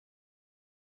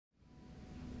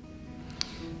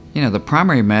You know, the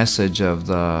primary message of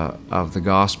the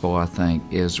gospel, I think,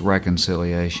 is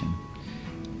reconciliation,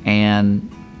 and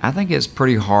I think it's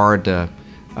pretty hard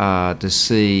to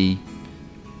see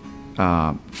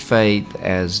faith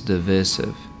as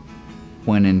divisive,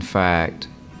 when in fact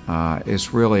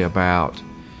it's really about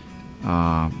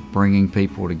bringing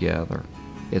people together.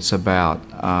 It's about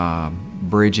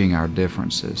bridging our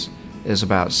differences. It's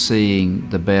about seeing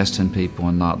the best in people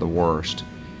and not the worst.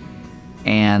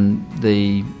 And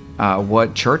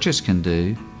what churches can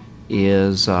do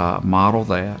is model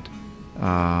that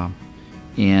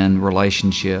in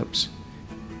relationships.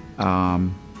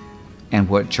 And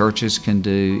what churches can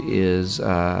do is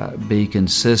be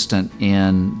consistent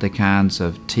in the kinds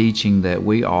of teaching that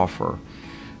we offer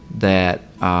that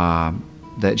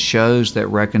shows that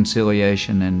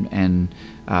reconciliation and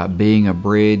being a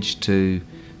bridge to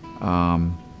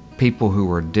people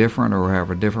who are different or have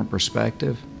a different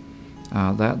perspective.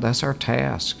 That's our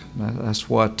task. That's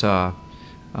what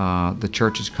the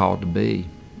church is called to be,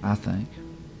 I think.